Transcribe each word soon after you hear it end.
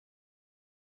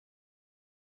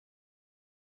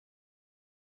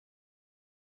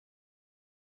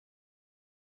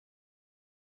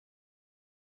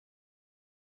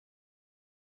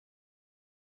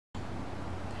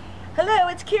Hello,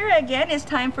 it's Kira again. It's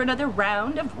time for another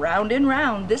round of Round and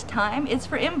Round. This time it's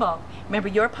for Imbolc. Remember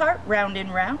your part? Round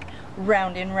and round,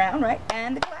 right?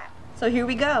 And the clap. So here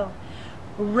we go.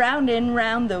 Round and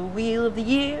round the wheel of the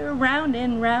year, round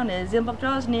and round as Imbolc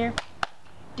draws near.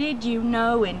 Did you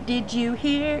know and did you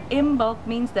hear? Imbolc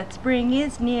means that spring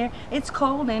is near. It's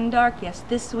cold and dark, yes,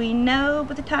 this we know,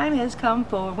 but the time has come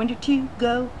for winter to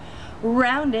go.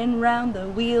 Round and round the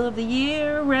wheel of the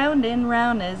year, round and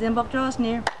round as Imbolc draws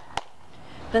near.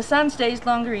 The sun stays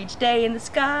longer each day in the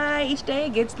sky, each day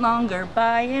gets longer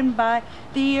by and by.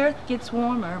 The earth gets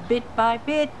warmer bit by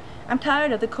bit. I'm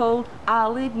tired of the cold,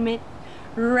 I'll admit.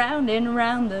 Round and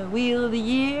round the wheel of the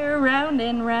year, round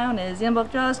and round as Imbolc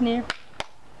draws near.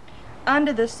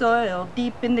 Under the soil,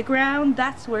 deep in the ground,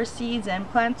 that's where seeds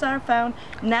and plants are found.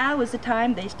 Now is the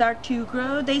time they start to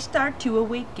grow, they start to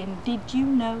awaken, did you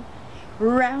know?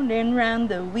 Round and round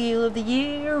the wheel of the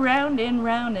year, round and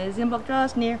round as Imbolc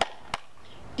draws near.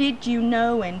 Did you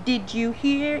know and did you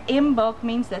hear? Imbolc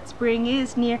means that spring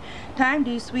is near. Time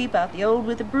to sweep out the old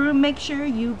with a broom. Make sure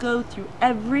you go through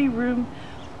every room.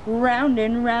 Round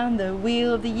and round the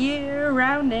wheel of the year,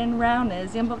 round and round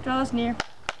as Imbolc draws near.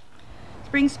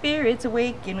 Spring spirits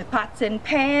awaken with pots and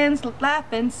pans. Look, laugh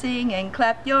and sing and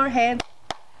clap your hands.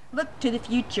 Look to the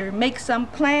future, make some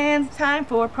plans. Time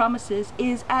for promises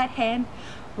is at hand.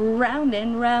 Round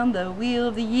and round the wheel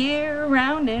of the year,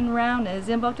 round and round as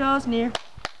Imbolc draws near.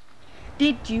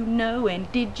 Did you know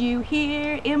and did you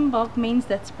hear? Imbolc means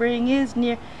that spring is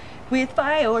near. With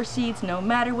fire or seeds, no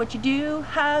matter what you do,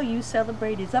 how you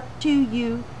celebrate is up to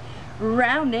you.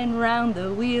 Round and round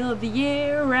the wheel of the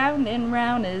year, round and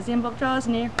round as Imbolc draws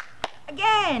near.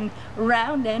 Again!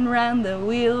 Round and round the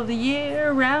wheel of the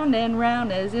year, round and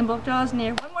round as Imbolc draws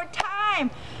near. One more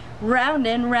time! Round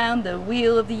and round the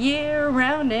wheel of the year,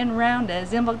 round and round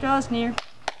as Imbolc draws near.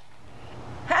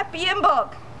 Happy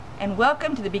Imbolc! And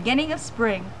welcome to the beginning of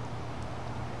spring.